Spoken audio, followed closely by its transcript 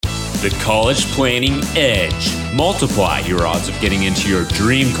The College Planning Edge. Multiply your odds of getting into your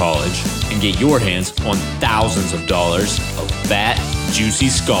dream college and get your hands on thousands of dollars of fat, juicy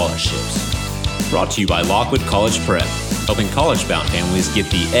scholarships. Brought to you by Lockwood College Prep, helping college-bound families get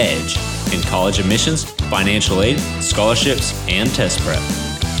the edge in college admissions, financial aid, scholarships, and test prep.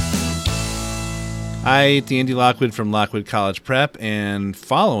 Hi, it's Andy Lockwood from Lockwood College Prep, and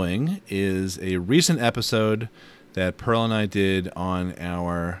following is a recent episode that Pearl and I did on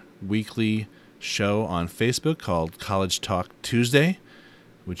our weekly show on Facebook called College Talk Tuesday,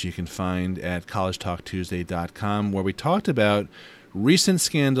 which you can find at collegetalktuesday.com, where we talked about recent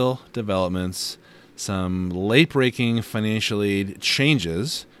scandal developments, some late-breaking financial aid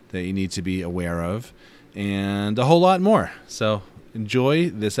changes that you need to be aware of, and a whole lot more. So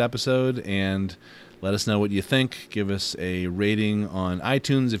enjoy this episode and let us know what you think. Give us a rating on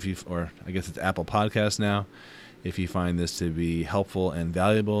iTunes, or I guess it's Apple Podcasts now, if you find this to be helpful and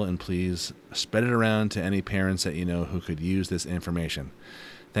valuable, and please spread it around to any parents that you know who could use this information.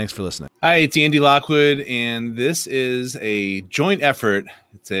 Thanks for listening. Hi, it's Andy Lockwood, and this is a joint effort.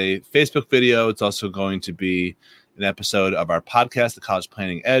 It's a Facebook video. It's also going to be an episode of our podcast, The College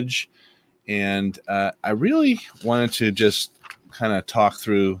Planning Edge. And I really wanted to just kind of talk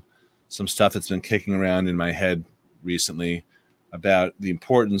through some stuff that's been kicking around in my head recently about the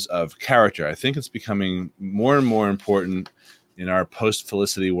importance of character. I think it's becoming more and more important in our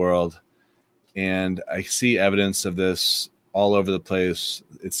post-Felicity world, and I see evidence of this all over the place.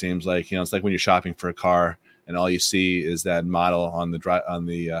 It seems like, it's like when you're shopping for a car and all you see is that model on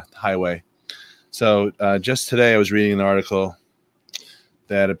the highway. So just today I was reading an article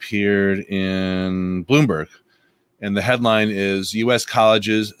that appeared in Bloomberg, and the headline is U.S.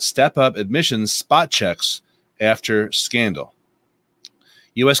 colleges step up admissions spot checks after scandal.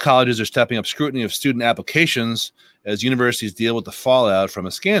 U.S. colleges are stepping up scrutiny of student applications as universities deal with the fallout from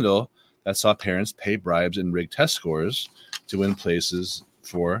a scandal that saw parents pay bribes and rig test scores to win places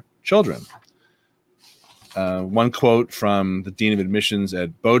for children. One quote from the dean of admissions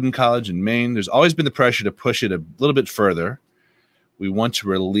at Bowdoin College in Maine: "There's always been the pressure to push it a little bit further. We want to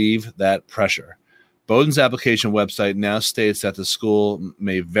relieve that pressure. Bowdoin's application website now states that the school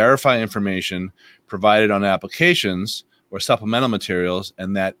may verify information provided on applications or supplemental materials,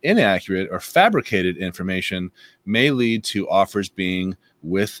 and that inaccurate or fabricated information may lead to offers being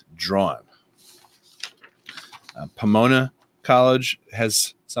withdrawn." Pomona College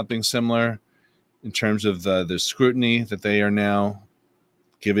has something similar in terms of the scrutiny that they are now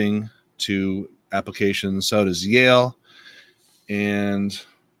giving to applications. So does Yale. And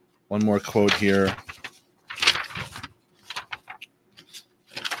one more quote here.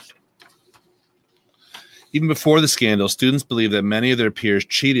 Even before the scandal, students believe that many of their peers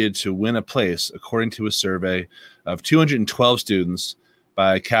cheated to win a place, according to a survey of 212 students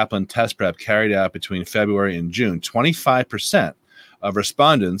by Kaplan Test Prep carried out between February and June. 25% of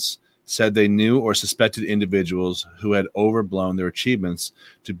respondents said they knew or suspected individuals who had overblown their achievements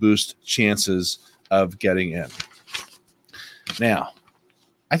to boost chances of getting in. Now,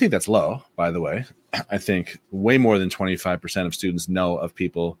 I think that's low, by the way. I think way more than 25% of students know of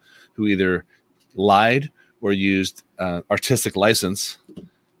people who either lied or used artistic license,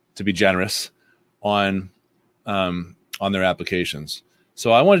 to be generous, on their applications.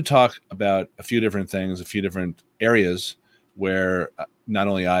 So I want to talk about a few different things, a few different areas where not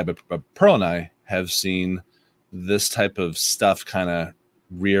only I, but Pearl and I have seen this type of stuff kind of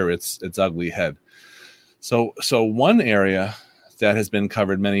rear its ugly head. So one area that has been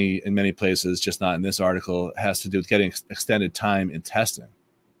covered in many places, just not in this article, has to do with getting extended time in testing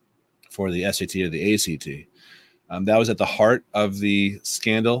for the SAT or the ACT. That was at the heart of the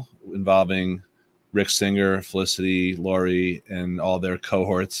scandal involving Rick Singer, Felicity, Lori, and all their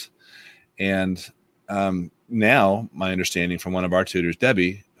cohorts. And now, my understanding from one of our tutors,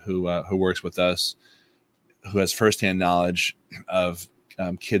 Debbie, who works with us, who has firsthand knowledge of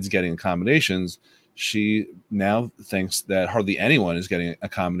kids getting accommodations, she now thinks that hardly anyone is getting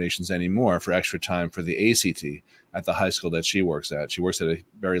accommodations anymore for extra time for the ACT at the high school that she works at. She works at a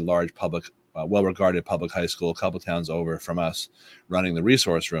very large public, well-regarded public high school a couple towns over from us, running the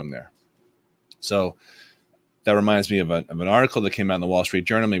resource room there. So that reminds me of an article that came out in the Wall Street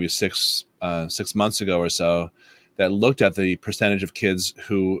Journal maybe six months ago or so that looked at the percentage of kids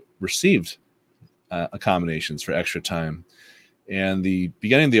who received accommodations for extra time. And the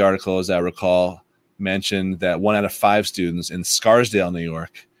beginning of the article, as I recall, mentioned that 1 out of 5 students in Scarsdale, New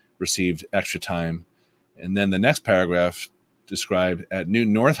York, received extra time. And then the next paragraph described at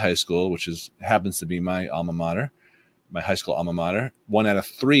Newton North High School, which happens to be my alma mater, my high school alma mater, 1 out of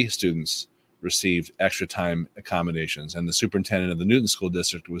 3 students received extra time accommodations. And the superintendent of the Newton School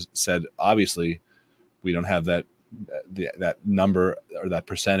District said, obviously, we don't have that number or that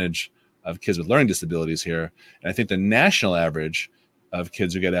percentage of kids with learning disabilities here. And I think the national average of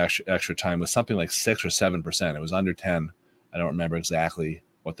kids who get extra time was something like 6 or 7%. It was under 10. I don't remember exactly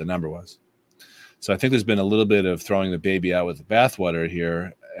what the number was. So I think there's been a little bit of throwing the baby out with the bathwater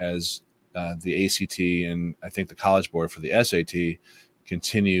here as the ACT and I think the College Board for the SAT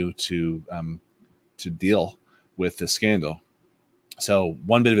continue to deal with the scandal. So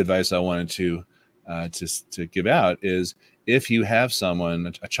one bit of advice I wanted to give out is, if you have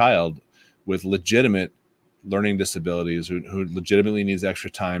someone, a child with legitimate learning disabilities who legitimately needs extra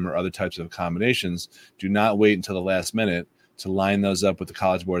time or other types of accommodations, do not wait until the last minute to line those up with the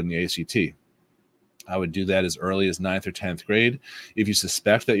College Board and the ACT. I would do that as early as 9th or 10th grade. If you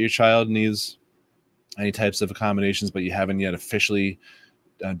suspect that your child needs any types of accommodations, but you haven't yet officially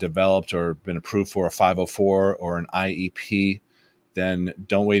developed or been approved for a 504 or an IEP, then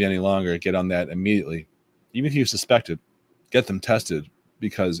don't wait any longer. Get on that immediately. Even if you suspect it, get them tested,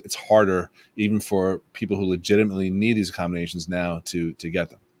 because it's harder even for people who legitimately need these accommodations now to get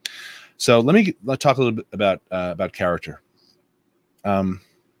them. So let's talk a little bit about character.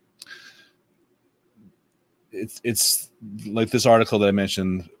 It's like this article that I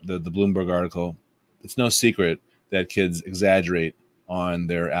mentioned, the Bloomberg article. It's no secret that kids exaggerate on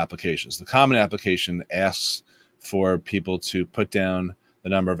their applications. The Common Application asks for people to put down the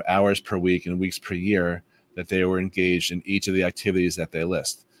number of hours per week and weeks per year that they were engaged in each of the activities that they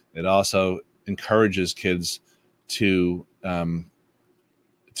list. It also encourages kids to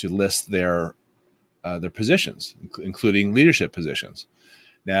list their positions, including leadership positions.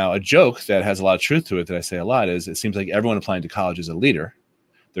 Now, a joke that has a lot of truth to it that I say a lot is, it seems like everyone applying to college is a leader.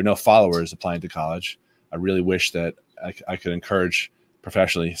 There are no followers applying to college. I really wish that I could encourage,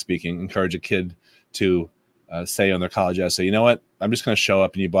 professionally speaking, encourage a kid to say on their college essay, you know what, I'm just going to show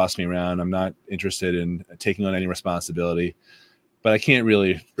up and you boss me around. I'm not interested in taking on any responsibility. But I can't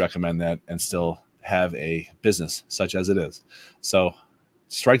really recommend that and still have a business such as it is. So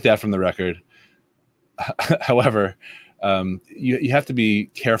strike that from the record. However, you have to be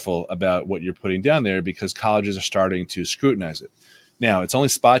careful about what you're putting down there, because colleges are starting to scrutinize it. Now, it's only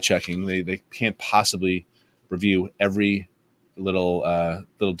spot checking. They can't possibly review every little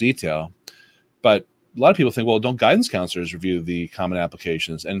detail. But a lot of people think, well, don't guidance counselors review the common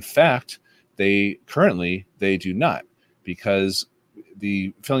applications? And in fact, they do not, because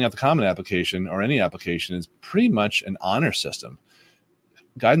the filling out the common application or any application is pretty much an honor system.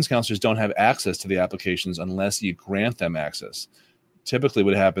 Guidance counselors don't have access to the applications unless you grant them access. Typically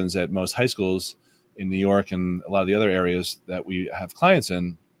what happens at most high schools in New York and a lot of the other areas that we have clients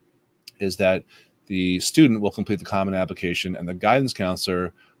in is that the student will complete the common application and the guidance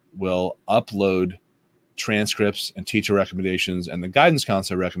counselor will upload transcripts and teacher recommendations and the guidance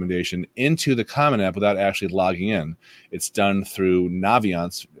counselor recommendation into the Common App without actually logging in. It's done through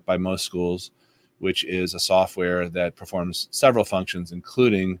Naviance by most schools, which is a software that performs several functions,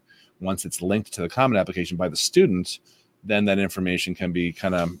 including, once it's linked to the Common Application by the student, then that information can be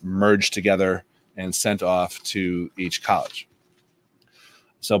kind of merged together and sent off to each college.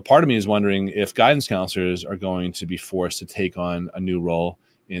 So part of me is wondering if guidance counselors are going to be forced to take on a new role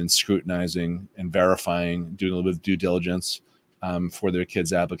in scrutinizing and verifying, doing a little bit of due diligence for their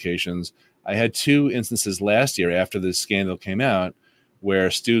kids' applications. I had 2 instances last year after this scandal came out where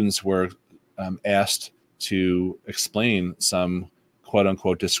students were asked to explain some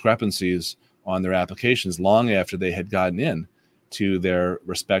quote-unquote discrepancies on their applications long after they had gotten in to their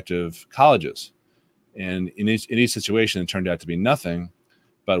respective colleges. And in each situation, it turned out to be nothing.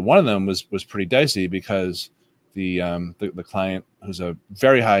 But one of them was pretty dicey, because the client, who's a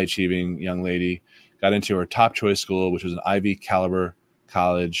very high achieving young lady, got into her top choice school, which was an Ivy caliber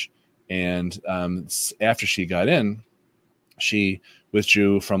college. And after she got in, she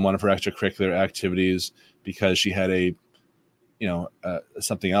withdrew from one of her extracurricular activities because she had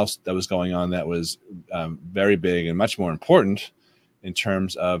something else that was going on that was very big and much more important in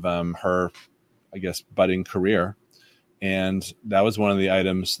terms of her, I guess, budding career. And that was one of the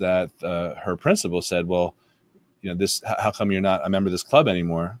items that her principal said, well, how come you're not a member of this club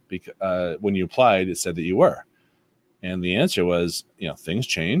anymore? Because when you applied, it said that you were. And the answer was, things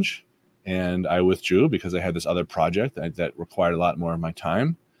change. And I withdrew because I had this other project that required a lot more of my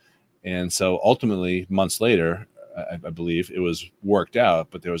time. And so ultimately, months later, I believe it was worked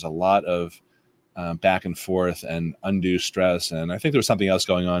out, but there was a lot of back and forth and undue stress. And I think there was something else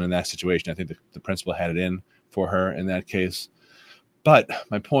going on in that situation. I think the principal had it in for her in that case. But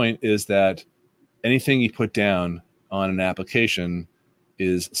my point is that anything you put down on an application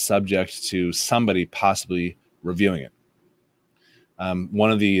is subject to somebody possibly reviewing it.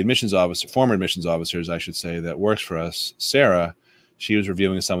 One of the former admissions officers, I should say, that works for us, Sarah, she was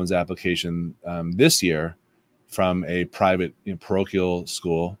reviewing someone's application this year from a private parochial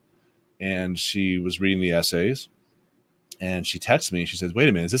school, and she was reading the essays, and she texted me. She says, "Wait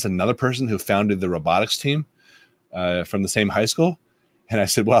a minute, is this another person who founded the robotics team from the same high school?" And I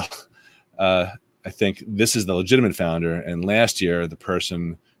said, "Well, I think this is the legitimate founder, and last year the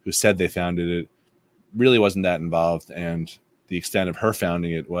person who said they founded it really wasn't that involved, and the extent of her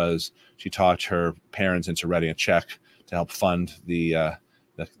founding it was she talked her parents into writing a check to help fund the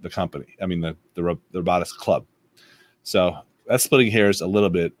company. I mean, the robotics club." So that's splitting hairs a little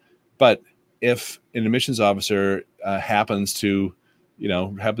bit. But if an admissions officer happens to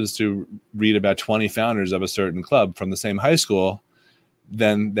read about 20 founders of a certain club from the same high school,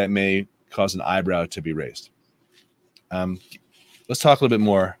 then that may cause an eyebrow to be raised. Let's talk a little bit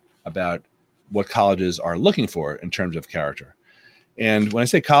more about what colleges are looking for in terms of character. And when I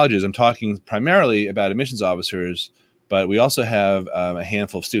say colleges, I'm talking primarily about admissions officers, but we also have a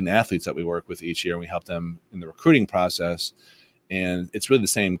handful of student athletes that we work with each year, and we help them in the recruiting process. And it's really the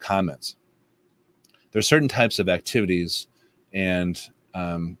same comments. There are certain types of activities and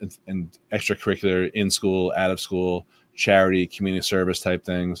extracurricular, in school, out of school, charity, community service type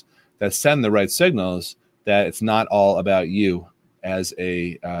things that send the right signals that it's not all about you as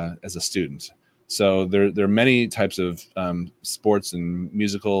a student. So there are many types of sports and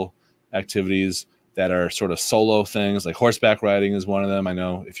musical activities that are sort of solo things, like horseback riding is one of them. I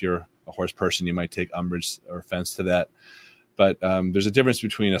know if you're a horse person, you might take umbrage or offense to that. But there's a difference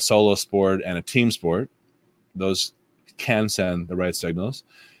between a solo sport and a team sport. Those can send the right signals.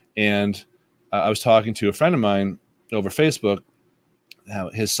 And I was talking to a friend of mine over Facebook, how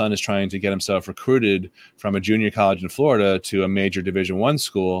his son is trying to get himself recruited from a junior college in Florida to a major Division I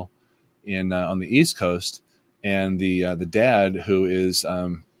school on the East Coast. And the dad, who is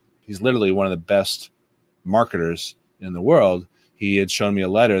he's literally one of the best marketers in the world, he had shown me a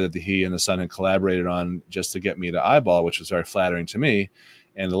letter that he and the son had collaborated on just to get me to eyeball, which was very flattering to me.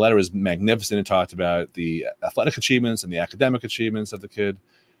 And the letter was magnificent. It talked about the athletic achievements and the academic achievements of the kid,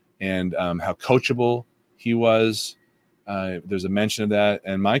 and how coachable he was. There's a mention of that.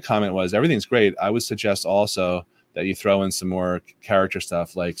 And my comment was, everything's great. I would suggest also that you throw in some more character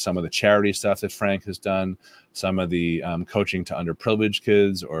stuff, like some of the charity stuff that Frank has done, some of the coaching to underprivileged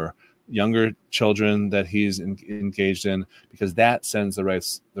kids or younger children that he's engaged in, because that sends the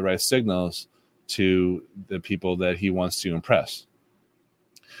right signals to the people that he wants to impress.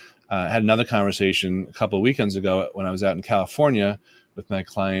 I had another conversation a couple of weekends ago when I was out in California with my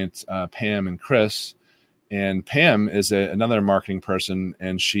client, Pam and Chris. And Pam is another marketing person,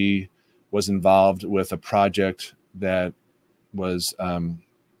 and she was involved with a project that was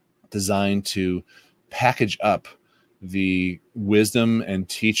designed to package up the wisdom and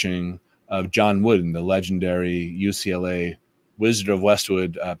teaching of John Wooden, the legendary UCLA Wizard of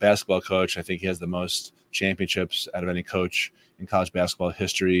Westwood basketball coach. I think he has the most championships out of any coach in college basketball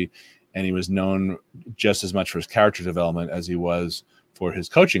history. And he was known just as much for his character development as he was for his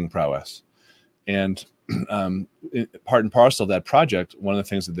coaching prowess. And part and parcel of that project, one of the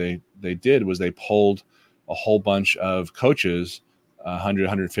things that they did was they polled a whole bunch of coaches, 100,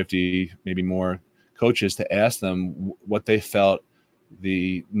 150, maybe more coaches, to ask them what they felt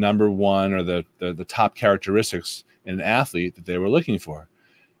the number one or the top characteristics in an athlete that they were looking for.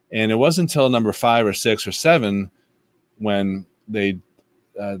 And it wasn't until number 5 or 6 or 7 when they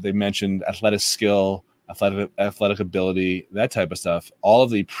mentioned athletic skill, athletic ability, that type of stuff. All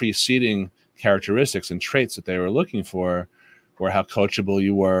of the preceding characteristics and traits that they were looking for were how coachable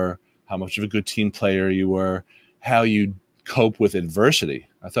you were, how much of a good team player you were, how you cope with adversity.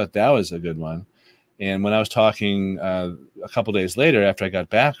 I thought that was a good one. And when I was talking a couple days later, after I got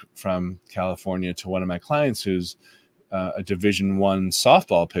back from California, to one of my clients who's a Division I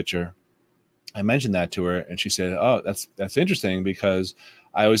softball pitcher, I mentioned that to her, and she said, "Oh, that's interesting, because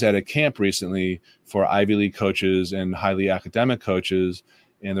I was at a camp recently for Ivy League coaches and highly academic coaches,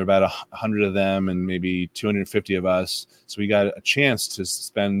 and there are about 100 of them and maybe 250 of us. So we got a chance to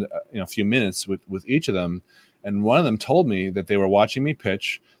spend a few minutes with each of them. And one of them told me that they were watching me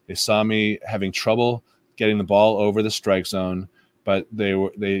pitch. They saw me having trouble getting the ball over the strike zone, but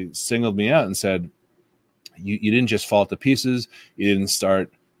they singled me out and said, you didn't just fall to pieces. You didn't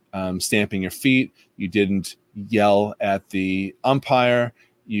start stamping your feet. You didn't yell at the umpire.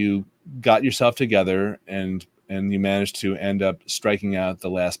 You got yourself together and you managed to end up striking out the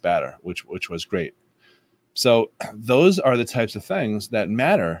last batter, which was great." So those are the types of things that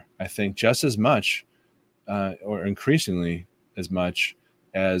matter, I think, just as much or increasingly as much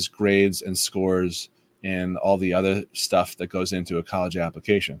as grades and scores and all the other stuff that goes into a college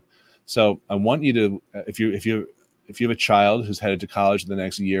application. So I want you to, if you have a child who's headed to college in the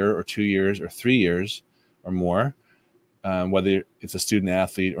next year or 2 years or 3 years or more, whether it's a student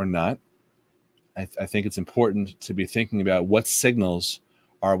athlete or not, I think it's important to be thinking about what signals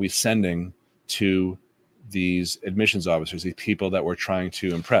are we sending to these admissions officers, these people that we're trying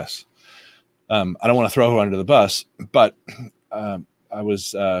to impress. I don't want to throw her under the bus, but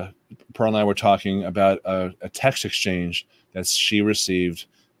Pearl and I were talking about a text exchange that she received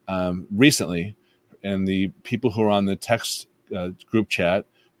recently, and the people who are on the text group chat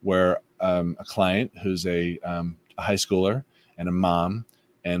were a client who's a high schooler and a mom,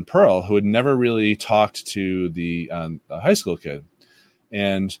 and Pearl, who had never really talked to the high school kid.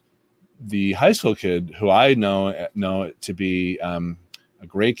 And the high school kid, who I know to be a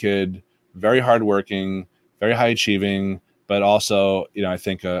great kid, very hardworking, very high achieving, but also, I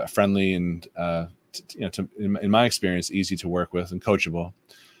think friendly and, in my experience, easy to work with and coachable.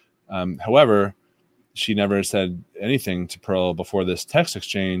 However, she never said anything to Pearl before this text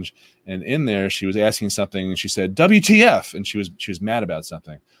exchange. And in there, she was asking something, and she said, WTF? And she was mad about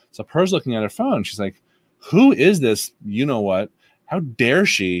something. So Pearl's looking at her phone. She's like, who is this? You know what? How dare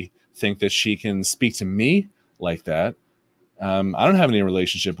she think that she can speak to me like that? I don't have any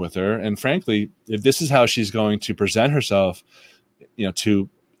relationship with her. And frankly, if this is how she's going to present herself, to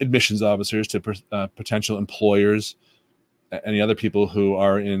admissions officers, to potential employers, any other people who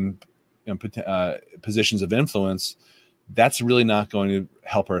are in positions of influence, that's really not going to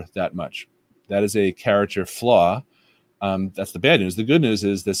help her that much. That is a character flaw. That's the bad news. The good news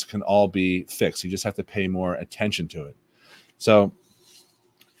is this can all be fixed. You just have to pay more attention to it. So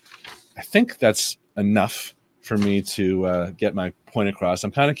I think that's enough for me to get my point across.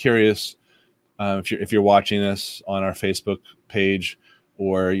 I'm kind of curious if you're watching this on our Facebook page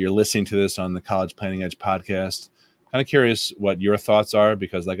or you're listening to this on the College Planning Edge podcast. I'm kind of curious what your thoughts are,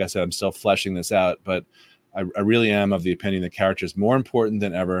 because like I said, I'm still fleshing this out, but I really am of the opinion that character is more important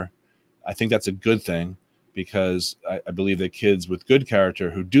than ever. I think that's a good thing, because I believe that kids with good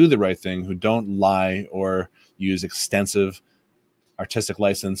character who do the right thing, who don't lie or use extensive artistic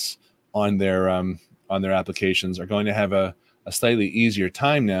license on their applications, are going to have a slightly easier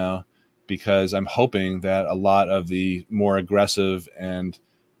time now, because I'm hoping that a lot of the more aggressive and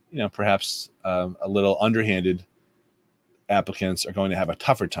perhaps a little underhanded applicants are going to have a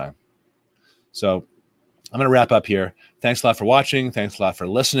tougher time. So I'm going to wrap up here. Thanks a lot for watching. Thanks a lot for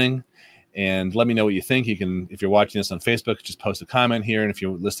listening. And let me know what you think. You can, if you're watching this on Facebook, just post a comment here. And if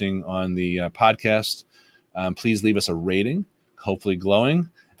you're listening on the podcast, please leave us a rating, hopefully glowing,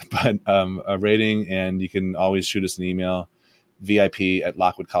 but a rating. And you can always shoot us an email,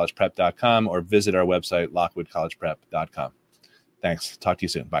 vip@lockwoodcollegeprep.com, or visit our website, lockwoodcollegeprep.com. Thanks. Talk to you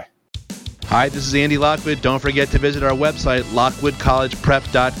soon. Bye. Hi, this is Andy Lockwood. Don't forget to visit our website,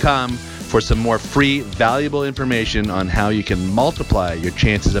 lockwoodcollegeprep.com, for some more free, valuable information on how you can multiply your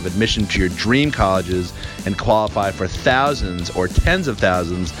chances of admission to your dream colleges and qualify for thousands or tens of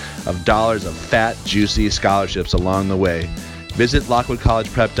thousands of dollars of fat, juicy scholarships along the way. Visit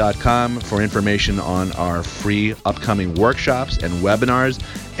lockwoodcollegeprep.com for information on our free upcoming workshops and webinars,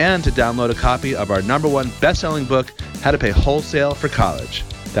 and to download a copy of our #1 best-selling book, How to Pay Wholesale for College.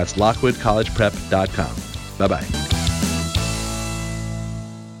 That's lockwoodcollegeprep.com. Bye-bye.